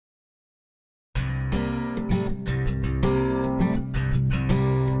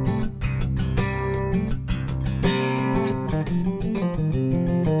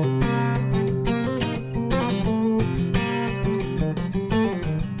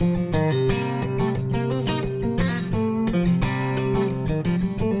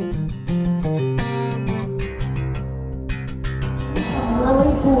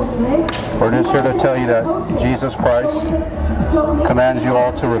We're just here to tell you that Jesus Christ commands you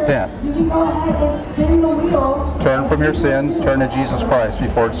all to repent. Turn from your sins, turn to Jesus Christ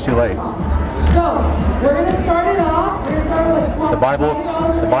before it's too late. So, we're going to start it off. We're going to start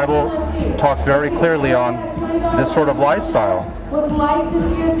with The Bible talks very clearly on this sort of lifestyle,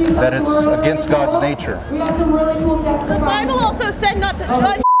 that it's against God's nature. We got some really cool guests. The Bible also said not to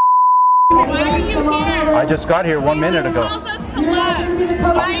judge. Why are you here? I just got here 1 minute Jesus ago. calls us to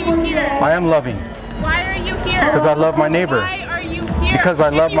love. Why are you here? I am loving Why are you here? because I love my neighbor. Why are you here? Because I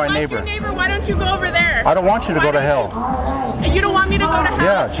love my If you neighbor. love your neighbor, why don't you go over there? I don't want you to go to hell. You don't want me to go to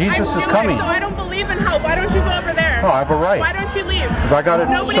hell? Yeah, Jesus I'm is Jewish, coming. So I don't believe in hell. Why don't you go over there? No, I have a right. Why don't you leave? Because I got to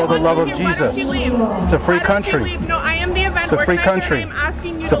Nobody show the wants love you of here. Why don't Jesus. you leave? It's a free Why don't you country. leave? No, I am the event It's a free organizer, country. and I'm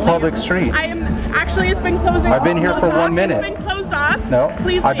asking you It's to a public leave. street. I am actually. It's been closing. I've been here for closed 1 off. minute. It's been closed off. No,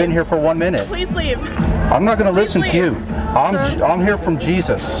 Please I've been leave. here for 1 minute. Please leave. I'm not going to listen to leave. you. I'm here from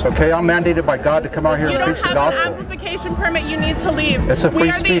Jesus, okay? I'm mandated by God to come out here You and don't preach the have gospel. an amplification permit. You need to leave. It's a We free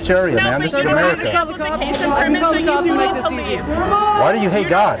are the- speech area, no, man. but This you is don't have America. an amplification permit, so you do need to leave. Why do you hate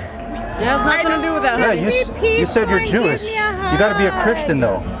God? It has nothing to do with that. Yeah, you said you're Jewish. You got to be a Christian,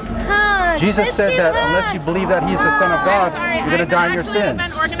 though. Jesus said that unless you believe that He's the Son of God, Sorry, you're going to die in your I'm actually an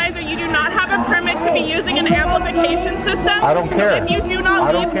sins. event organizer. You do not have a permit to be using an amplification system. I don't care. So if you do not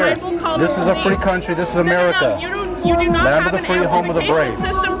I don't leave, care. I will call This the is a free police. country. This is No, America. you do not Land have of the an free, home of the amplification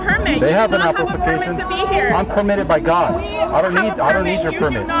brave. system permit. They You have do an not have a amplification. permit to be here. I'm permitted by God. I don't need your You do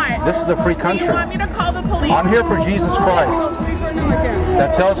permit. not. This is a free Do country. you want me to call the police? I'm here for Jesus Christ.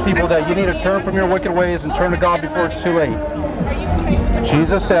 That tells people that you need to turn from your wicked ways and turn to God before it's too late.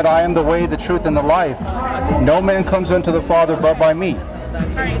 Jesus said, I am the way, the truth, and the life. No man comes unto the Father but by me. All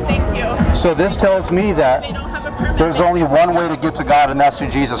right, thank you. So this tells me They that don't have a permit. there's only one way to get to God, and that's through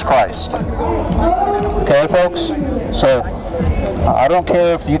Jesus Christ. Okay, folks? So I don't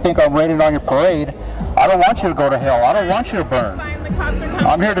care if you think I'm raining on your parade. I don't want you to go to hell. I don't want you to It's burn. fine. The cops are coming.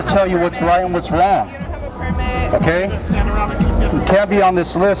 I'm here to tell you what's right and what's wrong. You don't have a permit. Okay? Stand around and keep You can't be on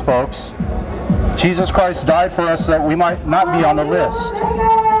this list, folks. Jesus Christ died for us that we might not be on the list.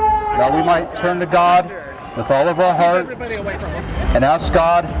 That we might turn to God with all of our heart and ask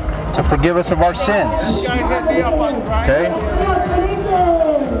God to forgive us of our sins. Okay?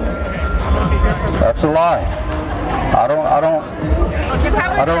 That's a lie. I don't, You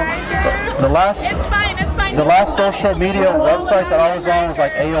have a driver. the last, It's fine, it's fine. the last social media website that I was on was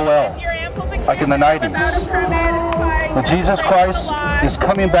like AOL. Your amplification like in the 90s. without a permit, it's fine. But Jesus You're breaking Christ the law. is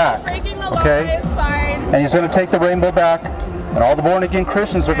coming back, You're breaking the law, okay? it's fine. And He's going to take the rainbow back, and all the born-again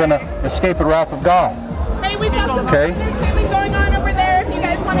Christians are going to escape the wrath of God. Hey, we've got some Okay. entertainment going on over there if you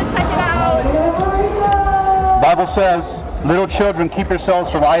guys want to check it out. The Bible says, little children, keep yourselves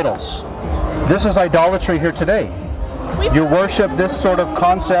from idols. This is idolatry here today. You worship this sort of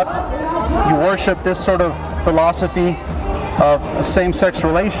concept. You worship this sort of philosophy of same-sex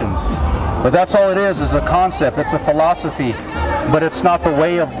relations. But that's all it is a concept. It's a philosophy. But it's not the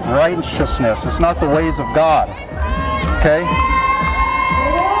way of righteousness. It's not the ways of God. Okay?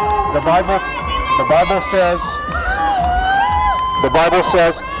 The Bible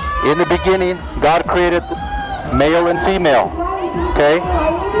says, in the beginning, God created male and female. Okay?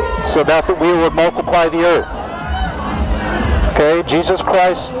 So that we would multiply the earth. Okay? Jesus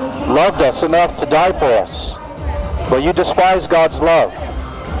Christ loved us enough to die for us. But you despise God's love.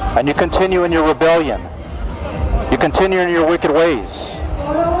 And you continue in your rebellion. You continue in your wicked ways.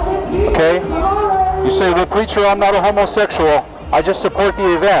 Okay? You say, well, preacher, I'm not a homosexual. I just support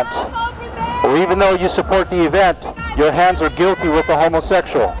the event. Or even though you support the event, your hands are guilty with the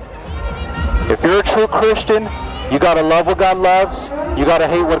homosexual. If you're a true Christian, you got to love what God loves. You got to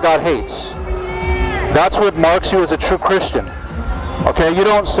hate what God hates. That's what marks you as a true Christian. Okay? You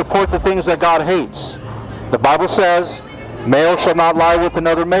don't support the things that God hates. The Bible says, male shall not lie with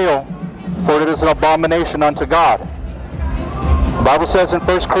another male, for it is an abomination unto God. The Bible says in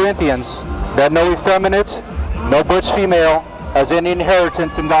 1 Corinthians that no effeminate, no butch female has any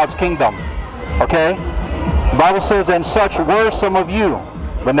inheritance in God's kingdom. Okay? The Bible says, and such were some of you,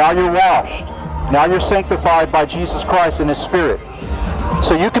 but now you're washed. Now you're sanctified by Jesus Christ and His Spirit.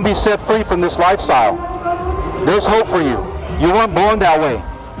 So you can be set free from this lifestyle. There's hope for you. You weren't born that way.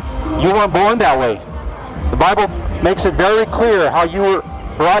 You weren't born that way. The Bible makes it very clear how you were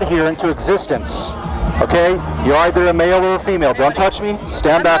brought here into existence. Okay? You're either a male or a female. Don't touch me.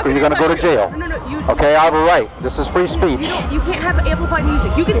 Stand back or you're going to go to jail. Okay? I have a right. This is free speech. You can't have amplified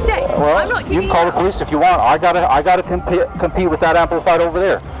music. You can stay. Well, you can call the police if you want. I gotta compete with that amplified over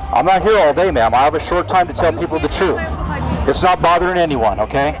there. I'm not here all day, ma'am. I have a short time to tell people the truth. It's not bothering anyone,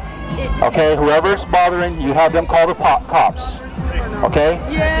 okay? Okay, whoever's bothering, you have them call the cops. Okay?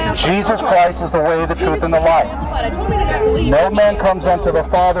 Yeah. Jesus Christ is the way, the truth, and the life. I told me to not believe. No man comes unto the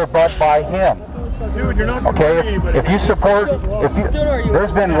Father but by him. Dude, you're not Okay, if you support,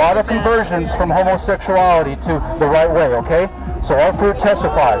 there's been a lot of conversions from homosexuality to the right way, okay? So our fruit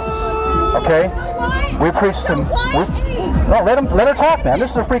testifies, okay? We preach to, no, let her talk, man.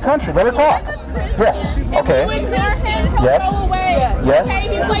 This is a free country, let her talk. Yes, okay. Yes, yes.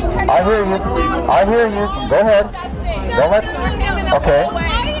 I hear you, go ahead. Don't let, okay.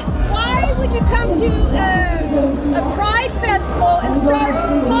 Why would you come to a pride festival and start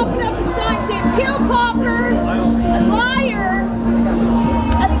popping up a sign saying kill pauper, a liar,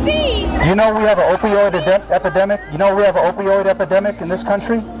 a thief? Do you know we have an opioid epidemic? You know we have an opioid epidemic in this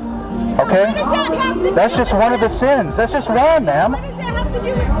country? Okay? What does that have to do That's just with one of the sex? sins. That's just one, ma'am. What does that have to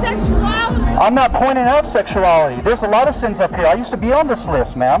do with sexuality? I'm not pointing out sexuality. There's a lot of sins up here. I used to be on this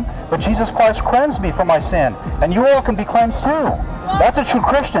list, ma'am. But Jesus Christ cleansed me from my sin. And you all can be cleansed too. That's a true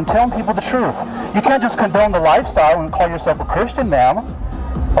Christian, telling people the truth. You can't just condone the lifestyle and call yourself a Christian, ma'am.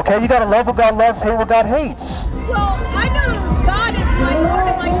 Okay, you gotta love what God loves, hate what God hates. Well, I know God is my Lord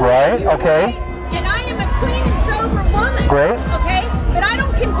and my Savior. Right, okay. And I am a clean and sober woman. Great. Okay? But I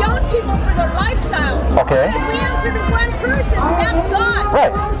don't condone people for their lifestyle. Okay. Because we answer to one person, that's God.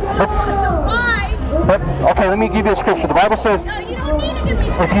 Right. So why? But, okay, let me give you a scripture. The Bible says, No, you don't need to give me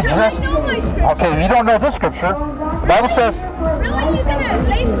if scripture. you just, I know my scripture. okay, you don't know this scripture. The Bible says, Really? You're going to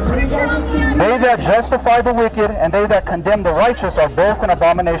lay some scripture on me? they that justify the wicked and they that condemn the righteous are both an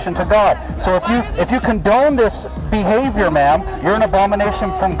abomination to God. So if you condone this behavior, ma'am, you're an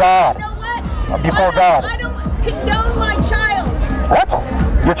abomination from God. You know what? Before God. I don't condone my child.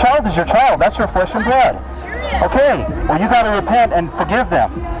 What? Your child is your child. That's your flesh and blood. Sure is. Okay, well you got to repent and forgive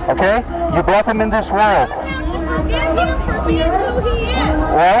them. Okay? You brought them in this world. I don't have to forgive him for being who he is.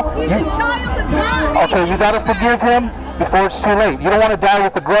 Well, He's a child of God. Okay, you got to forgive him before it's too late. You don't want to die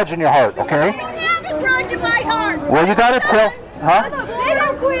with a grudge in your heart, I okay? don't have a grudge in my heart. Well, you got to tell, huh? I'm a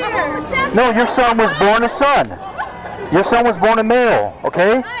bitter queer. No, your son was born a son. Your son was born a male,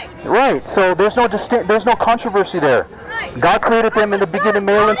 okay? Right. So there's no controversy there. Right. God created them in the beginning,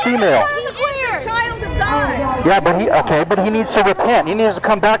 male and female. He is a child of God. Yeah, but he needs to repent. He needs to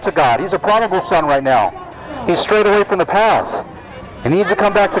come back to God. He's a prodigal son right now. He's strayed away from the path. He needs to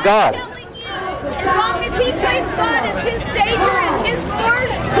come back to God. I'm telling you, as long as he claims God as his Savior and his Lord,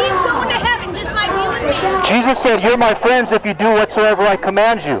 he's going to heaven just like you and me. Jesus said, "You're my friends if you do whatsoever I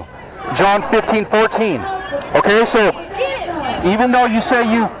command you." John 15:14. Okay, so even though you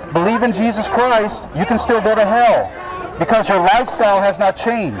say you believe in Jesus Christ, you can still go to hell because your lifestyle has not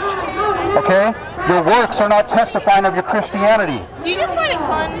changed. Okay? Your works are not testifying of your Christianity. Do you just find it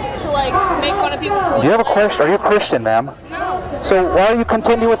fun to like make fun of people for Do you have a question? Are you a Christian, ma'am? No. So why are you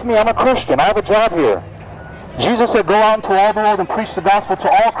contending with me? I'm a Christian. I have a job here. Jesus said, go out into all the world and preach the gospel to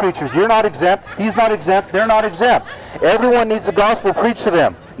all creatures. You're not exempt. He's not exempt. They're not exempt. Everyone needs the gospel preached to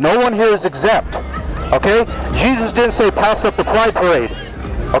them. No one here is exempt. Okay? Jesus didn't say pass up the pride parade.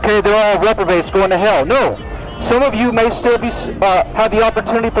 Okay? They're all reprobates going to hell. No. Some of you may still be have the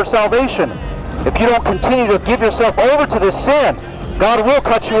opportunity for salvation. If you don't continue to give yourself over to this sin, God will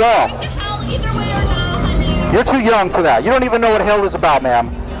cut you off. You're too young for that. You don't even know what hell is about, ma'am.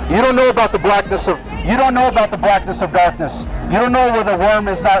 You don't know about the blackness of darkness. You don't know where the worm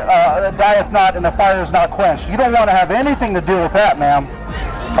is not dieth not and the fire is not quenched. You don't want to have anything to do with that, ma'am.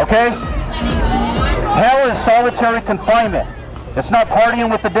 Okay? Hell is solitary confinement. It's not partying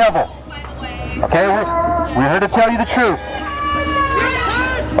with the devil. Okay? We're here to tell you the truth.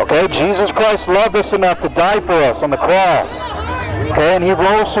 Okay? Jesus Christ loved us enough to die for us on the cross. Okay? And he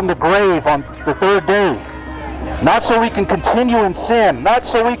rose from the grave on the third day. Not so we can continue in sin, not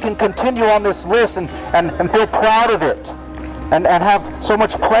so we can continue on this list and feel proud of it and have so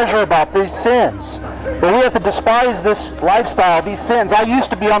much pleasure about these sins. But we have to despise this lifestyle, these sins. I used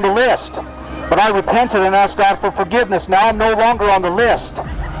to be on the list, but I repented and asked God for forgiveness. Now I'm no longer on the list.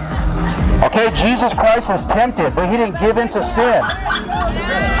 Okay, Jesus Christ was tempted, but he didn't give in to sin.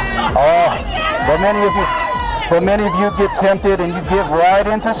 Oh, but many of you get tempted and you give right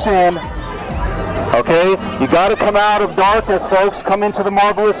into sin. Okay, you got to come out of darkness, folks. Come into the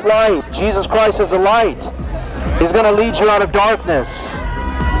marvelous light. Jesus Christ is the light. He's going to lead you out of darkness.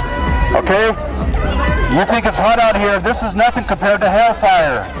 Okay? You think it's hot out here. This is nothing compared to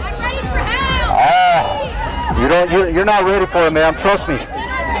hellfire. I'm ready for hell. You're not ready for it, ma'am. Trust me.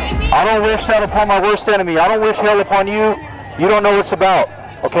 I don't wish that upon my worst enemy. I don't wish hell upon you. You don't know what it's about.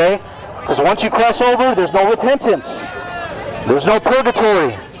 Okay? Because once you cross over, there's no repentance. There's no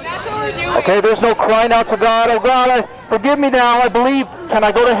purgatory. Okay, there's no crying out to God, oh God, forgive me now, I believe, can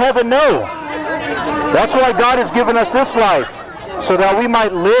I go to heaven? No. That's why God has given us this life. so that we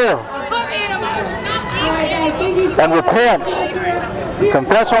might live and repent,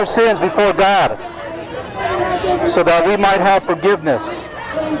 confess our sins before God, so that we might have forgiveness.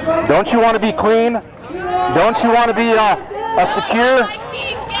 Don't you want to be clean? Don't you want to be secure?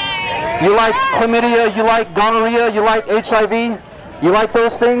 You like chlamydia, you like gonorrhea, you like HIV? You like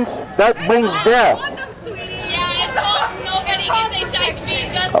those things? That brings death.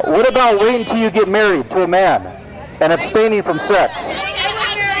 What about waiting until you get married to a man and abstaining from sex?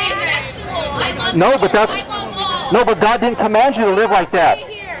 No, but God didn't command you to live like that.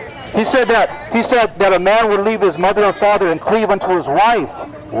 He said that a man would leave his mother and father and cleave unto his wife.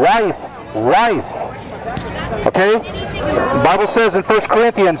 Wife. Okay? The Bible says in 1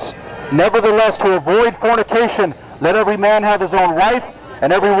 Corinthians, nevertheless, to avoid fornication, let every man have his own wife,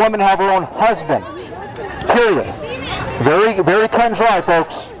 and every woman have her own husband. Period. Very, very cut and dry,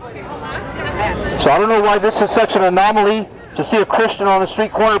 folks. So I don't know why this is such an anomaly to see a Christian on the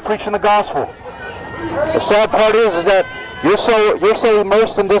street corner preaching the gospel. The sad part is that you're so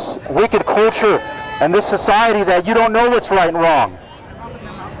immersed in this wicked culture and this society that you don't know what's right and wrong.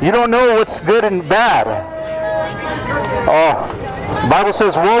 You don't know what's good and bad. Oh, the Bible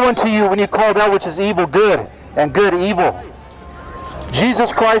says, woe unto you when you call that which is evil good, and good evil.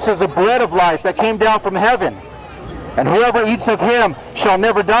 Jesus Christ is the bread of life that came down from heaven, and whoever eats of him shall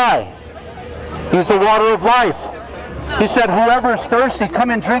never die. He's the water of life. He said, whoever is thirsty, come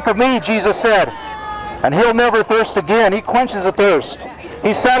and drink of me, Jesus said, and he'll never thirst again. He quenches the thirst.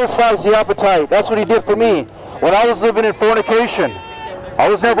 He satisfies the appetite. That's what he did for me. When I was living in fornication, I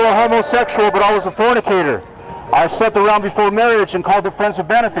was never a homosexual, but I was a fornicator. I slept around before marriage and called it friends with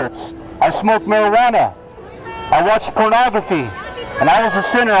benefits. I smoked marijuana. I watched pornography. And I was a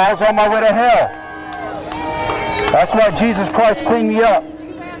sinner. I was on my way to hell. That's why Jesus Christ cleaned me up.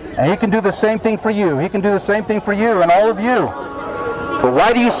 And he can do the same thing for you. He can do the same thing for you and all of you. But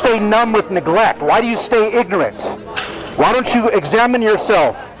why do you stay numb with neglect? Why do you stay ignorant? Why don't you examine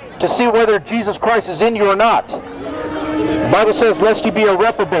yourself to see whether Jesus Christ is in you or not? The Bible says, lest you be a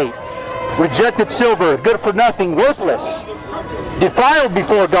reprobate, rejected silver, good for nothing, worthless, defiled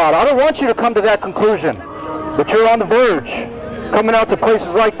before God. I don't want you to come to that conclusion, but you're on the verge, coming out to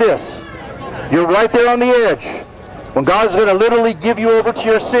places like this. You're right there on the edge, when God's going to literally give you over to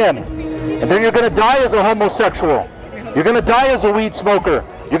your sin, and then you're going to die as a homosexual. You're going to die as a weed smoker.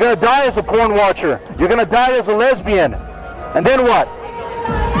 You're going to die as a porn watcher. You're going to die as a lesbian. And then what?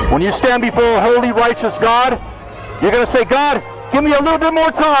 When you stand before a holy, righteous God, you're going to say, God, give me a little bit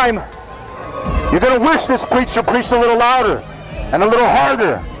more time. You're going to wish this preacher preached a little louder and a little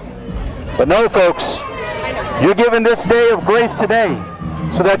harder. But no, folks, you're given this day of grace today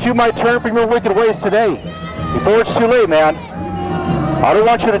so that you might turn from your wicked ways today before it's too late, man. I don't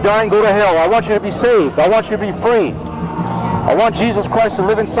want you to die and go to hell. I want you to be saved. I want you to be free. I want Jesus Christ to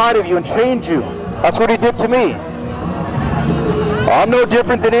live inside of you and change you. That's what he did to me. I'm no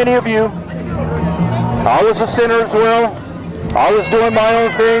different than any of you. I was a sinner as well. I was doing my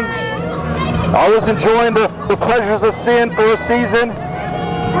own thing. I was enjoying the pleasures of sin for a season.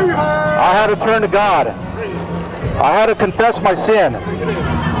 I had to turn to God. I had to confess my sin.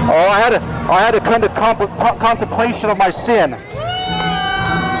 Oh, I had to come to contemplation of my sin.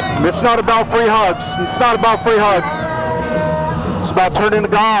 It's not about free hugs. It's not about free hugs. It's about turning to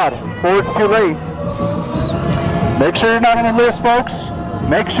God before it's too late. Make sure you're not on the list, folks.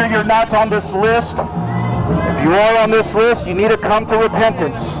 Make sure you're not on this list. If you are on this list, you need to come to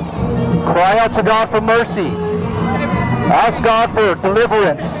repentance. Cry out to God for mercy. Ask God for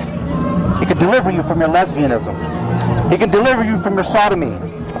deliverance. He can deliver you from your lesbianism. He can deliver you from your sodomy.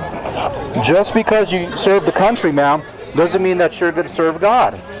 Just because you serve the country, ma'am, doesn't mean that you're going to serve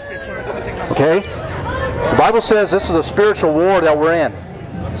God. Okay? The Bible says this is a spiritual war that we're in.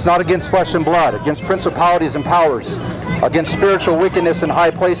 It's not against flesh and blood, against principalities and powers, against spiritual wickedness in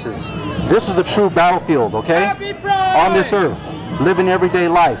high places. This is the true battlefield, okay? On this earth, living everyday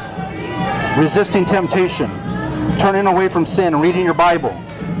life, resisting temptation, turning away from sin, reading your Bible,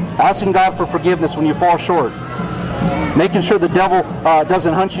 asking God for forgiveness when you fall short, making sure the devil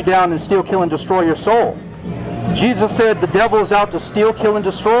doesn't hunt you down and steal, kill, and destroy your soul. Jesus said the devil is out to steal, kill, and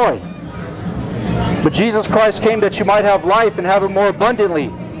destroy. But Jesus Christ came that you might have life and have it more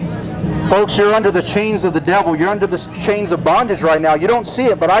abundantly. Folks, you're under the chains of the devil. You're under the chains of bondage right now. You don't see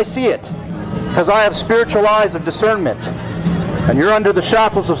it, but I see it. Because I have spiritual eyes of discernment. And you're under the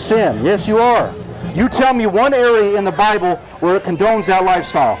shackles of sin. Yes, you are. You tell me one area in the Bible where it condones that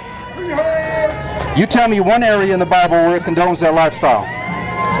lifestyle. You tell me one area in the Bible where it condones that lifestyle.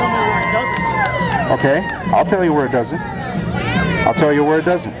 Okay, I'll tell you where it doesn't. I'll tell you where it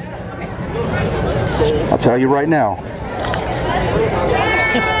doesn't. I'll tell you right now.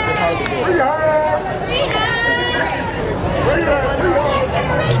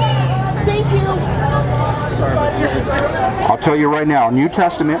 Thank you. I'll tell you right now, New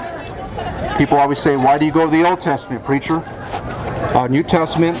Testament, people always say, why do you go to the Old Testament, preacher? New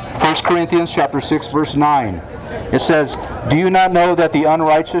Testament, 1 Corinthians chapter 6, verse 9. It says, do you not know that the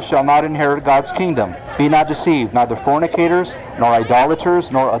unrighteous shall not inherit God's kingdom? Be not deceived, neither fornicators, nor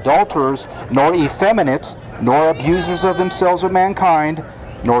idolaters, nor adulterers, nor effeminate, nor abusers of themselves or mankind,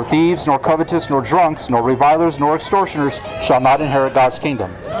 nor thieves, nor covetous, nor drunks, nor revilers, nor extortioners shall not inherit God's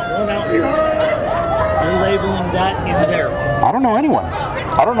kingdom. One out here. You're labeling that in there. I don't know anyone.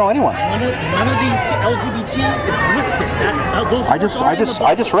 I don't know anyone. None of these LGBT is listed. Those I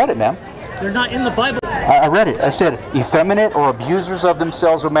just read it, man. They're not in the Bible. I read it. I said effeminate or abusers of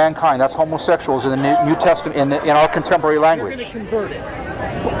themselves or mankind. That's homosexuals in the New Testament in our contemporary language. You're going to convert it.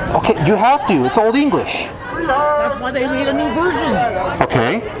 Okay, you have to. It's Old English. That's why they made a new version.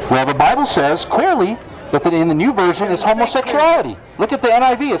 Okay. Well, the Bible says clearly that in the new version is homosexuality. Look at the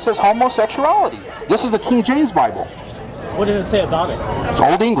NIV. It says homosexuality. This is the King James Bible. What does it say about it? It's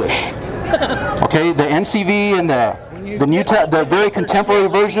Old English. Okay. The NCV and the the very contemporary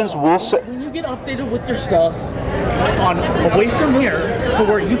versions will say. When you get updated with your stuff away from here to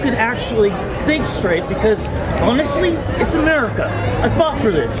where you can actually think straight, because honestly, it's America. I fought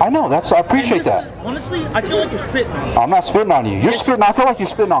for this. I know. I appreciate that. Honestly, I feel like you're spitting on me. I'm not spitting on you. You're spitting. I feel like you're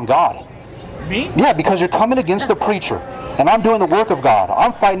spitting on God. Me? Yeah, because you're coming against the preacher, and I'm doing the work of God.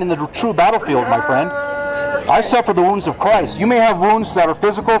 I'm fighting in the true battlefield, my friend. I suffer the wounds of Christ. You may have wounds that are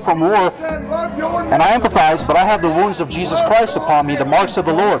physical from war, and I empathize, but I have the wounds of Jesus Christ upon me, the marks of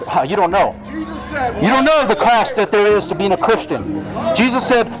the Lord. You don't know. You don't know the cost that there is to being a Christian. Jesus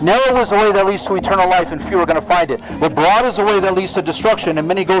said, narrow is the way that leads to eternal life, and few are going to find it. But broad is the way that leads to destruction, and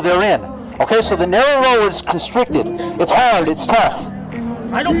many go therein. Okay, so the narrow road is constricted. It's hard. It's tough.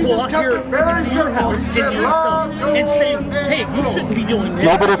 I don't go out here to your house and say, hey, you shouldn't be doing this.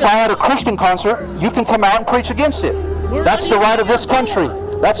 No, but if I had a Christian concert, you can come out and preach against it. That's the right of this country.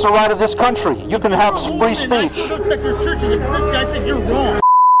 That's the right of this country. You can have free speech. I said that your church is a Christian. I said you're wrong.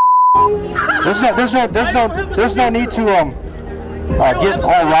 There's no need to get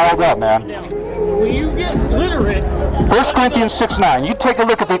all riled up, man. When you get literate. 1 Corinthians 6:9. You take a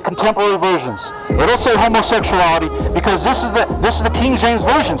look at the contemporary versions. It'll say homosexuality because this is the King James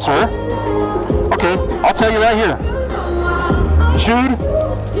version, sir. Okay, I'll tell you right here. Jude,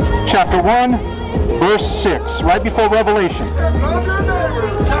 chapter 1, verse 6, right before Revelation.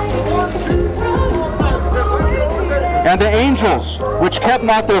 And the angels, which kept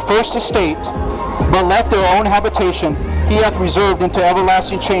not their first estate, but left their own habitation, he hath reserved into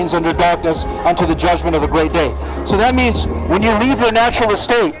everlasting chains under darkness unto the judgment of the great day. So that means when you leave your natural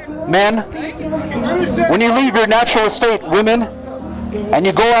estate, men, when you leave your natural estate, women, and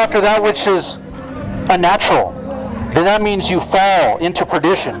you go after that which is unnatural, then that means you fall into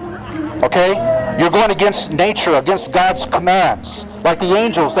perdition. Okay? You're going against nature, against God's commands. Like the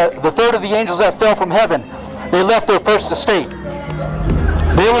angels, the third of the angels that fell from heaven, they left their first estate.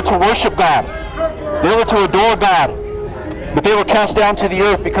 They were to worship God. They were to adore God. But they were cast down to the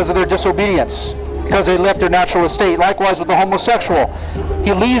earth because of their disobedience, because they left their natural estate. Likewise with the homosexual.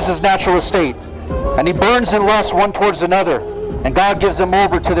 He leaves his natural estate, and he burns in lust one towards another, and God gives them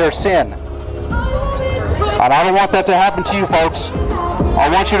over to their sin. And I don't want that to happen to you, folks. I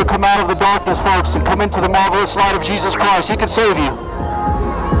want you to come out of the darkness, folks, and come into the marvelous light of Jesus Christ. He can save you.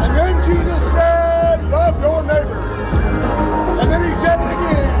 And then Jesus said, love your neighbor. And then he said it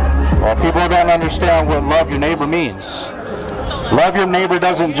again. Well, people don't understand what love your neighbor means. Love your neighbor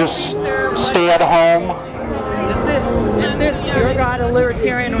doesn't just stay at home. Is this your God a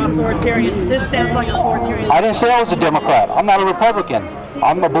libertarian or authoritarian? This sounds like authoritarian. I didn't say I was a Democrat. I'm not a Republican.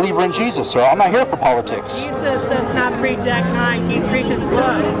 I'm a believer in Jesus, sir. I'm not here for politics. Jesus does not preach that kind. He preaches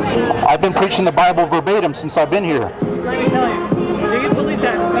love. I've been preaching the Bible verbatim since I've been here. Let me tell you. Do you believe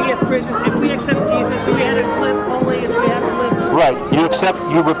that we as Christians, if we accept Jesus, do we have to live holy and do we have to live? Right.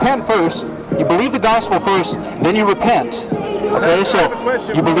 You repent first. You believe the gospel first, then you repent. Okay, so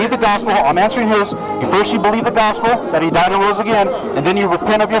you believe the gospel. I'm answering his. First you believe the gospel, that he died and rose again, and then you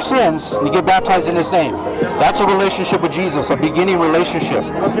repent of your sins, and you get baptized in his name. That's a relationship with Jesus, a beginning relationship.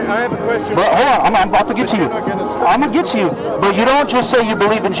 Okay, I have a question. But hold on, I'm about to get to you. I'm going to get to you. But you don't just say you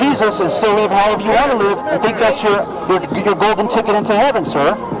believe in Jesus and still live however you want to live and think that's your golden ticket into heaven,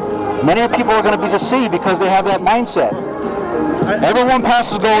 sir. Many people are going to be deceived because they have that mindset. Everyone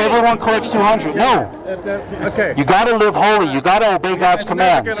passes go, everyone collects 200. No. Okay. You got to live holy. You got to obey God's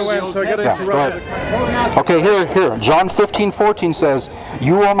commands. Okay, here. John 15:14 says,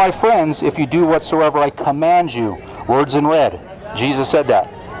 "You are my friends if you do whatsoever I command you. words in red. Jesus said that.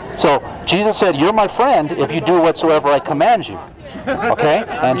 So Jesus said, you're my friend if you do whatsoever I command you. Okay?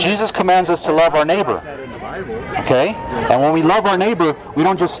 And Jesus commands us to love our neighbor. Okay? And when we love our neighbor, we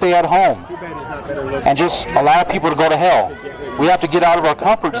don't just stay at home and just allow people to go to hell. We have to get out of our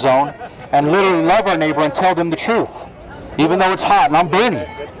comfort zone and literally love our neighbor and tell them the truth, even though it's hot and I'm burning.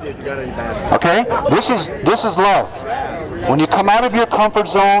 Okay? This is love. When you come out of your comfort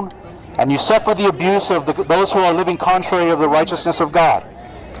zone and you suffer the abuse of those who are living contrary of the righteousness of God.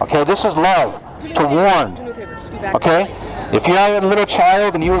 Okay? This is love, to warn. Okay? If you have a little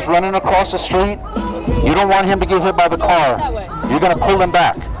child and he was running across the street, you don't want him to get hit by the car. You're going to pull him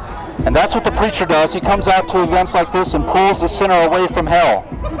back. And that's what the preacher does. He comes out to events like this and pulls the sinner away from hell.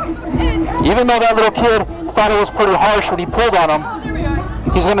 Even though that little kid thought it was pretty harsh when he pulled on him,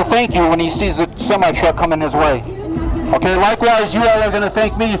 he's going to thank you when he sees the semi-truck coming his way. Okay, likewise, you all are going to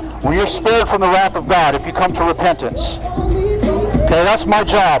thank me when you're spared from the wrath of God if you come to repentance. Okay, that's my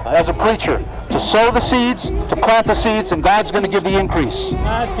job as a preacher. To sow the seeds, to plant the seeds, and God's going to give the increase.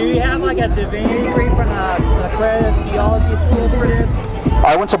 Do you have like a divinity degree from an accredited theology school for this?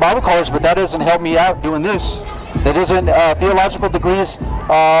 I went to Bible college, but that doesn't help me out doing this. That isn't, theological degrees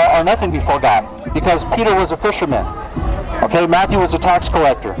are nothing before God. Because Peter was a fisherman. Okay, Matthew was a tax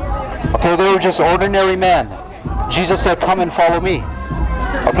collector. Okay, they were just ordinary men. Jesus said, come and follow me.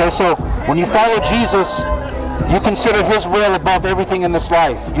 Okay, so when you follow Jesus, you consider his will above everything in this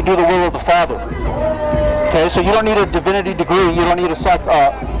life. You do the will of the Father. Okay, so you don't need a divinity degree. You don't need a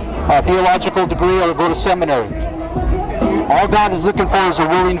theological degree or go to seminary. All God is looking for is a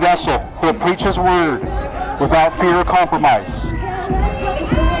willing vessel who will preach his word without fear or compromise.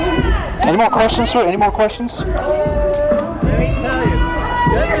 Any more questions, sir? Any more questions? Let me tell you,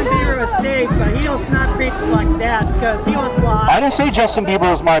 Justin Bieber was saved, but he was not preached like that because he was lost. I didn't say Justin Bieber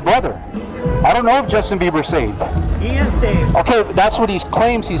was my brother. I don't know if Justin Bieber's saved. He is saved. Okay, that's what he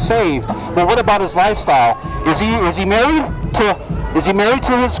claims he's saved. But what about his lifestyle? Is he married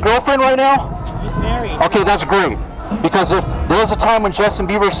to his girlfriend right now? He's married. Okay, that's great. Because if there was a time when Justin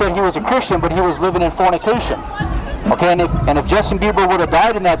Bieber said he was a Christian, but he was living in fornication. Okay, and if Justin Bieber would have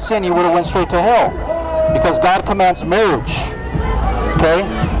died in that sin, he would have went straight to hell. Because God commands marriage. Okay?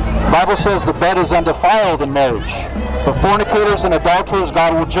 The Bible says the bed is undefiled in marriage. But fornicators and adulterers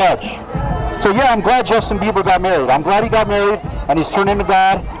God will judge. So yeah, I'm glad Justin Bieber got married. I'm glad he got married and he's turned into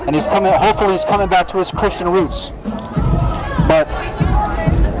God and hopefully he's coming back to his Christian roots. But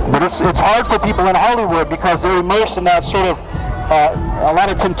it's hard for people in Hollywood because they're immersed in that sort of a lot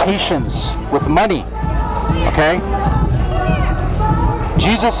of temptations with money. Okay?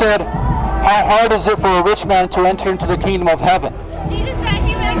 Jesus said, how hard is it for a rich man to enter into the kingdom of heaven? Jesus said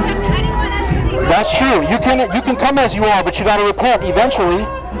he would accept anyone as who he was. That's true. You can come as you are, but you got to repent eventually.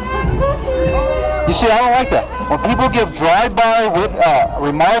 You see, I don't like that. When people give drive-by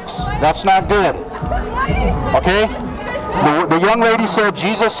remarks, that's not good. Okay? The young lady said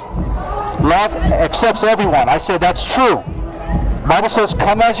Jesus accepts everyone. I said that's true. The Bible says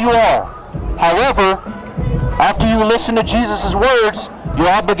come as you are. However, after you listen to Jesus' words, you're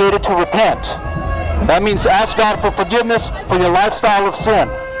obligated to repent. That means ask God for forgiveness for your lifestyle of sin.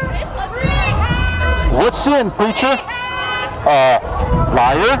 What sin, preacher?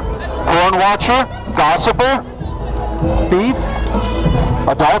 Liar, porn watcher, gossiper, thief,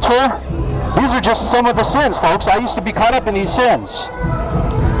 adulterer. These are just some of the sins, folks. I used to be caught up in these sins.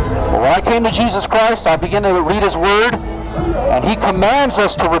 But when I came to Jesus Christ, I began to read his word, and he commands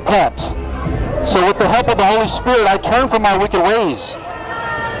us to repent. So with the help of the Holy Spirit, I turn from my wicked ways.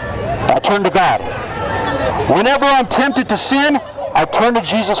 I turn to God. Whenever I'm tempted to sin, I turn to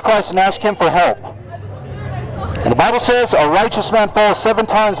Jesus Christ and ask him for help. And the Bible says a righteous man falls 7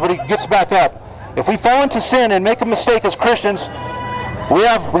 times, but he gets back up. If we fall into sin and make a mistake as Christians, we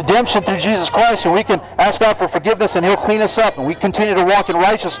have redemption through Jesus Christ, and we can ask God for forgiveness, and he'll clean us up, and we continue to walk in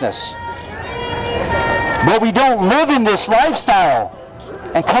righteousness. But we don't live in this lifestyle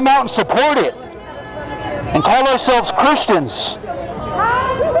and come out and support it and call ourselves Christians.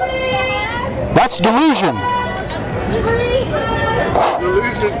 That's delusion.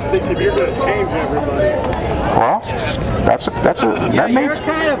 Delusion's thinking you're going to change everybody. Well, You're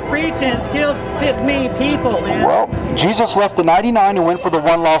kind of preaching kills many people, man. Well, Jesus left the 99 and went for the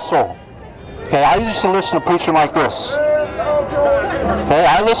one lost soul. Okay, I used to listen to preaching like this. Okay,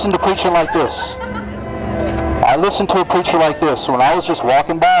 I listened to preaching like this. I listened to a preacher like this. When I was just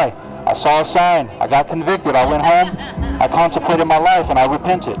walking by, I saw a sign. I got convicted. I went home. I contemplated my life, and I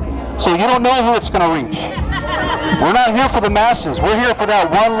repented. So you don't know who it's going to reach. We're not here for the masses. We're here for that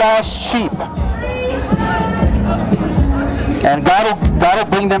one lost sheep. And God will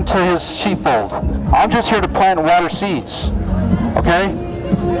bring them to his sheepfold. I'm just here to plant and water seeds. Okay?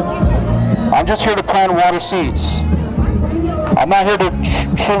 I'm just here to plant and water seeds. I'm not here to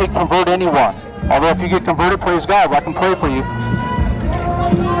truly convert anyone. Although if you get converted, praise God, I can pray for you.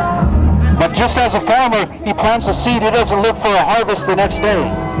 But just as a farmer, he plants a seed, he doesn't look for a harvest the next day.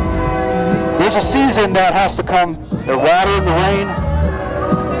 There's a season that has to come, the water and the rain.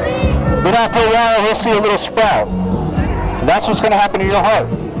 But after a while, he'll see a little sprout. And that's what's going to happen in your heart.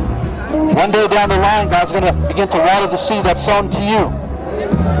 One day down the line, God's going to begin to water the seed that's sown to you.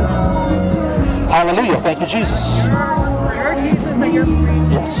 Hallelujah. Thank you, Jesus. Your Jesus that you're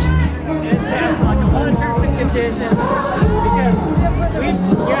preaching, it says like a lot of terms and conditions, because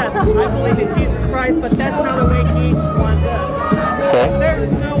yes, I believe in Jesus Christ, but that's not the way he wants us. Okay. There's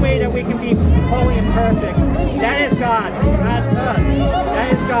no way that we can be holy and perfect. That is God, not us.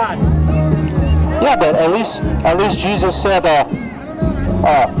 That is God. Yeah, but at least Jesus said,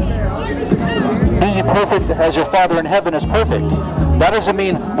 be ye perfect as your Father in heaven is perfect. That doesn't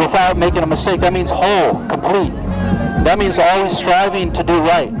mean without making a mistake. That means whole, complete. That means always striving to do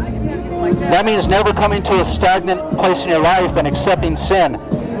right. That means never coming to a stagnant place in your life and accepting sin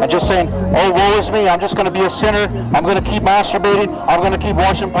and just saying, oh, woe is me, I'm just going to be a sinner, I'm going to keep masturbating, I'm going to keep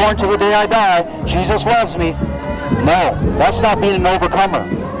watching porn till the day I die, Jesus loves me. No, that's not being an overcomer.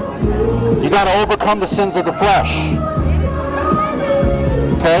 You got to overcome the sins of the flesh.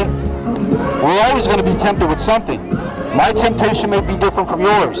 Okay? We're always going to be tempted with something. My temptation may be different from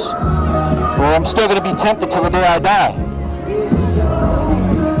yours. Well, I'm still going to be tempted till the day I die.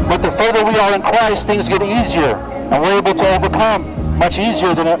 But the further we are in Christ, things get easier, and we're able to overcome much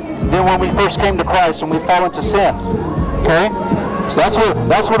easier than when we first came to Christ and we fall into sin. Okay? So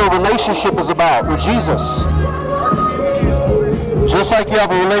that's what a relationship is about with Jesus. Just like you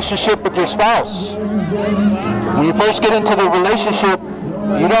have a relationship with your spouse. When you first get into the relationship,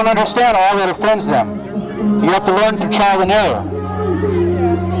 you don't understand all that offends them. You have to learn through trial and error.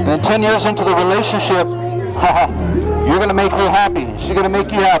 And then 10 years into the relationship, you're going to make her happy. She's going to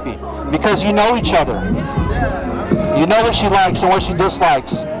make you happy. Because you know each other. You know what she likes and what she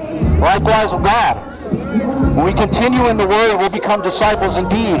dislikes. Likewise with God. When we continue in the Word, we'll become disciples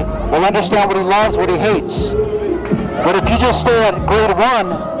indeed. We'll understand what He loves, what He hates. But if you just stay at grade 1,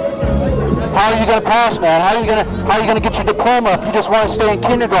 how are you going to pass, man? How are you going to get your diploma if you just want to stay in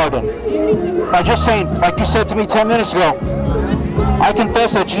kindergarten? By just saying, like you said to me 10 minutes ago, I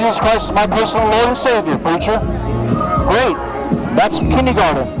confess that Jesus Christ is my personal Lord and Savior, preacher. Great. That's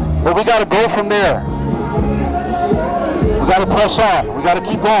kindergarten. But we got to go from there. We got to press on. We got to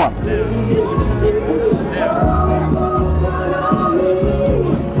keep going.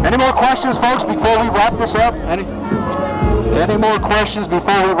 Any more questions, folks, before we wrap this up? Any more questions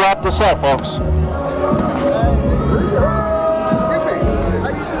before we wrap this up, folks?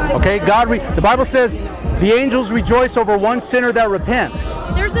 Okay, the Bible says the angels rejoice over one sinner that repents.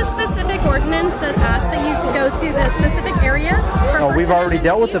 There's a specific ordinance that asks that you go to the specific area. No, we already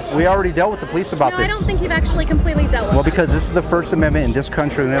dealt with the police about this. I don't think you've actually completely dealt with it. Well, because this is the First Amendment in this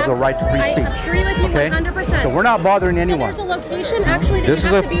country, and we have the right to free speech. I agree with you 100%. So we're not bothering anyone. So there's a location actually that this you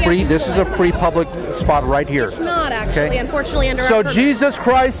have to be at. This is a free public spot right here. It's not actually, unfortunately, under So our permit. Jesus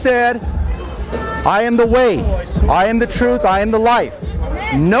Christ said, I am the way, I am the truth, I am the life.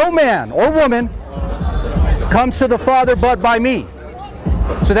 No man or woman comes to the Father but by me.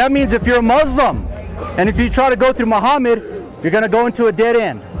 So that means if you're a Muslim and if you try to go through Muhammad, you're going to go into a dead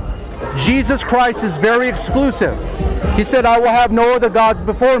end. Jesus Christ is very exclusive. He said, I will have no other gods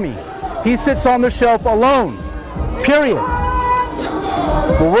before me. He sits on the shelf alone. Period.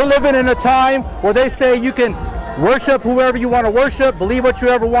 Well, we're living in a time where they say you can worship whoever you want to worship, believe what you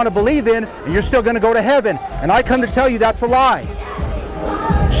ever want to believe in, and you're still going to go to heaven. And I come to tell you that's a lie.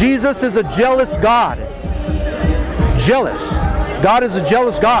 Jesus is a jealous God. Jealous. God is a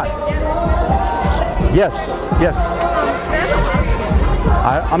jealous God. Yes, yes.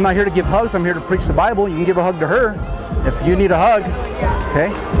 I'm not here to give hugs. I'm here to preach the Bible. You can give a hug to her if you need a hug.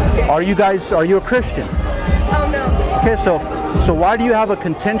 Okay? Are you a Christian? Oh, no. Okay, so why do you have a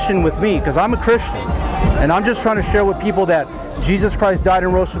contention with me? Because I'm a Christian. And I'm just trying to share with people that Jesus Christ died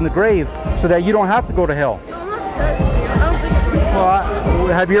and rose from the grave so that you don't have to go to hell. Well,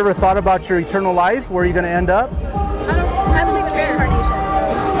 have you ever thought about your eternal life? Where are you going to end up? I believe in reincarnation.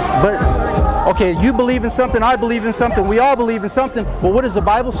 But, okay, you believe in something, I believe in something, we all believe in something, but what does the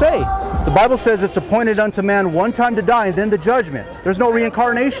Bible say? The Bible says it's appointed unto man one time to die and then the judgment. There's no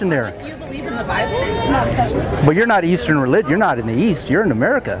reincarnation there. Do you believe in the Bible? Not especially. But you're not Eastern religion, you're not in the East, you're in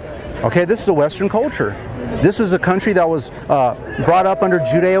America. Okay, this is a Western culture. This is a country that was brought up under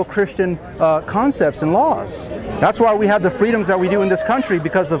Judeo-Christian concepts and laws. That's why we have the freedoms that we do in this country,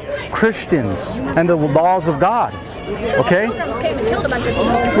 because of Christians and the laws of God. Okay?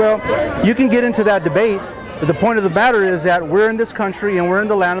 Well, you can get into that debate, but the point of the matter is that we're in this country and we're in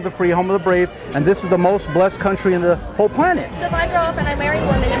the land of the free, home of the brave, and this is the most blessed country in the whole planet. So if I grow up and I marry a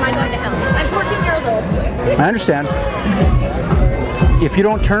woman, am I going to hell? I'm 14 years old. I understand. If you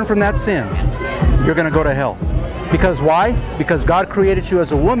don't turn from that sin, you're going to go to hell. Because why? Because God created you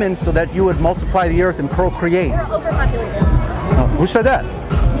as a woman so that you would multiply the earth and procreate. We're overpopulated. Who said that?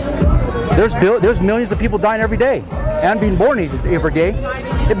 There's millions of people dying every day and being born every day.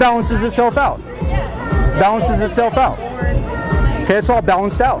 It balances itself out. Balances itself out. Okay, it's all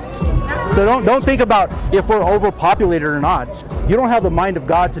balanced out. So don't think about if we're overpopulated or not. You don't have the mind of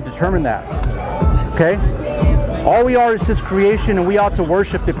God to determine that. Okay? All we are is His creation, and we ought to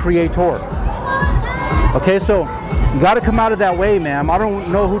worship the Creator. Okay, so you got to come out of that way, ma'am. I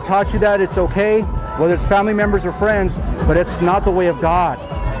don't know who taught you that. It's okay, whether it's family members or friends, but it's not the way of God.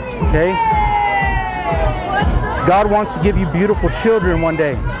 Okay? God wants to give you beautiful children one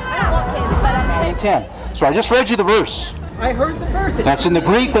day. I don't want kids, but I'm 10. So I just read you the verse. I heard the verse. That's in the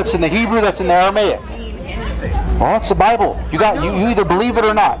Greek, that's in the Hebrew, that's in the Aramaic. Well, it's the Bible. You either believe it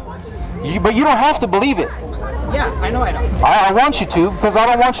or not. But you don't have to believe it. Yeah, I know I don't. I want you to, because I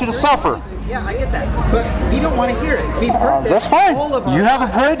don't want you to suffer. Yeah, I get that. But we don't want to hear it. We've heard this. That's fine. All of our You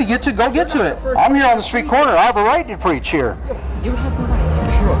haven't prayed to get to it. I'm here on the street corner. I have a right to preach here. You have the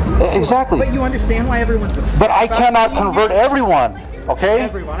right to, sure. Exactly. But you understand why everyone's upset. But I cannot convert everyone. Okay?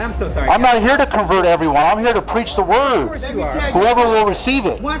 Everyone. I'm so sorry. I'm not here to convert everyone. I'm here to preach the word. Whoever will receive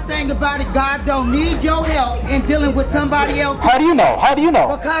it. One thing about it, God don't need your help in dealing with somebody else. How do you know? How do you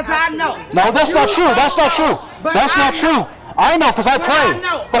know? Because I know. No, that's not true. That's not true. That's not true. I know because I pray.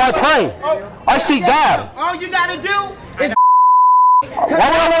 But I pray. I see God. All you got to do is. Why would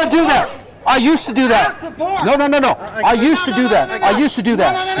I want to do that? I used to do that. No. I used to do that. I used to do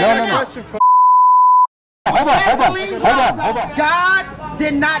that. No. Hold on. God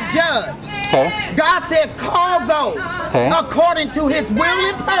did not judge. Okay. God says call those according to His will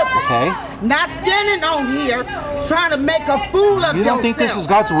and purpose. Okay. Not standing on here trying to make a fool of yourself. You don't think this is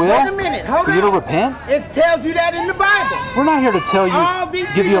God's will? Wait a minute. Hold on. For you to repent? It tells you that in the Bible. We're not here to tell you, all these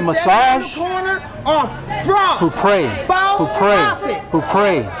give you a massage. In the corner are fraud. Who pray? False prophets. Who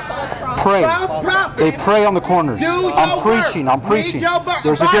pray? Pray. False prophets. They pray on the corners. I'm preaching.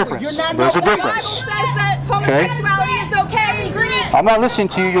 There's a difference. There's a difference. Okay. Homosexuality is okay in Greek. I'm not listening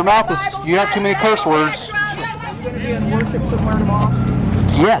to you. Your mouth is. You have too many curse words. You're going to be in worship somewhere tomorrow?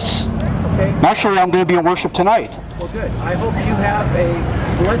 Yes. Okay. Not sure I'm going to be in worship tonight. Well, good. I hope you have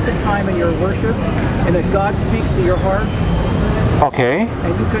a blessed time in your worship and that God speaks to your heart. Okay.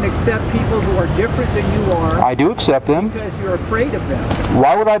 And you can accept people who are different than you are. I do accept them. Because you're afraid of them.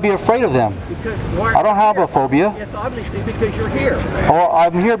 Why would I be afraid of them? Because I don't have a phobia. Yes, obviously, because you're here. Oh,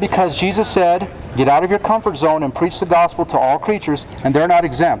 I'm here because Jesus said, get out of your comfort zone and preach the gospel to all creatures, and they're not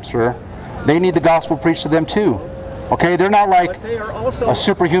exempt, sir. They need the gospel preached to them too. Okay, they're not like a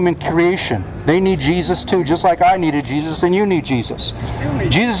superhuman creation. They need Jesus too, just like I needed Jesus and you need Jesus.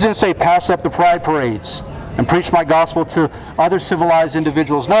 Jesus didn't say pass up the pride parades and preach my gospel to other civilized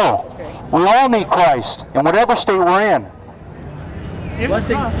individuals. No, we all need Christ in whatever state we're in.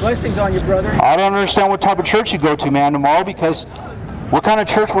 Blessings on you, brother. I don't understand what type of church you go to, man, tomorrow, because what kind of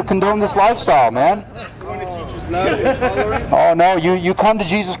church would condone this lifestyle, man? Oh no, you come to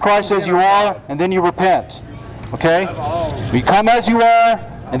Jesus Christ as you are, and then you repent. Okay? You come as you are,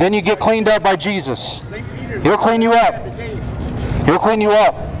 and then you get cleaned up by Jesus. He'll clean you up. He'll clean you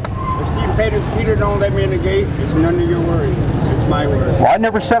up. If Peter don't let me in the gate, it's none of your worry. It's my word. Well, I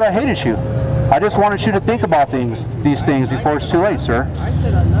never said I hated you. I just wanted you to think about these things before it's too late, sir. I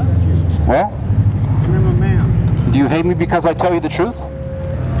said I loved you. Well? I'm a man. Do you hate me because I tell you the truth?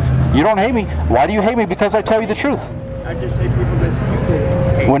 You don't hate me. Why do you hate me? Because I tell you the truth. I just hate people that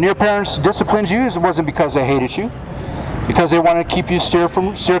hate. When your parents disciplined you, it wasn't because they hated you. Because they wanted to keep you steer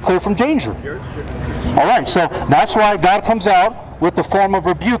clear from danger. All right, so that's why God comes out with the form of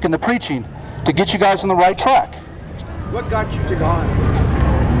rebuke in the preaching to get you guys on the right track. What got you to God?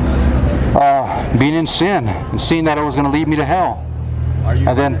 Being in sin and seeing that it was going to lead me to hell.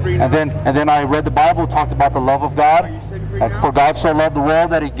 And then I read the Bible, talked about the love of God. For God so loved the world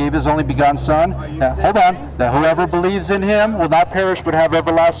that He gave His only begotten Son. Hold on. That whoever believes in Him will not perish but have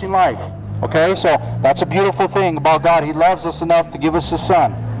everlasting life. Okay, so that's a beautiful thing about God. He loves us enough to give us His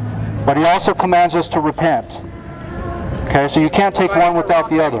Son. But He also commands us to repent. Okay, so you can't take one without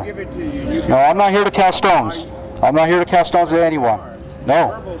the other. No, I'm not here to cast stones. I'm not here to cast stones at anyone. No.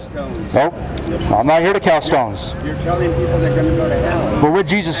 Verbal stones. Nope. I'm not here to cast stones. You're telling people they're going to go to hell. But what did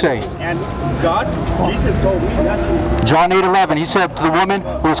Jesus say? And God, Jesus told me nothing. John 8:11, he said to the woman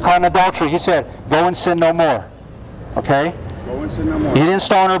who was caught in adultery, he said, go and sin no more. Okay? Go and sin no more. He didn't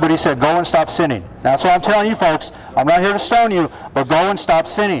stone her, but he said, go and stop sinning. That's what I'm telling you, folks. I'm not here to stone you, but go and stop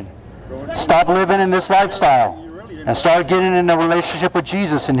sinning. Stop living in this lifestyle. And start getting in a relationship with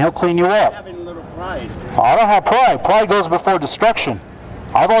Jesus, and he'll clean you up. Having a little pride. I don't have pride. Pride goes before destruction.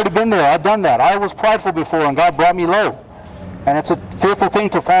 I've already been there. I've done that. I was prideful before, and God brought me low. And it's a fearful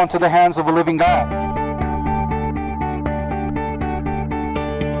thing to fall into the hands of a living God.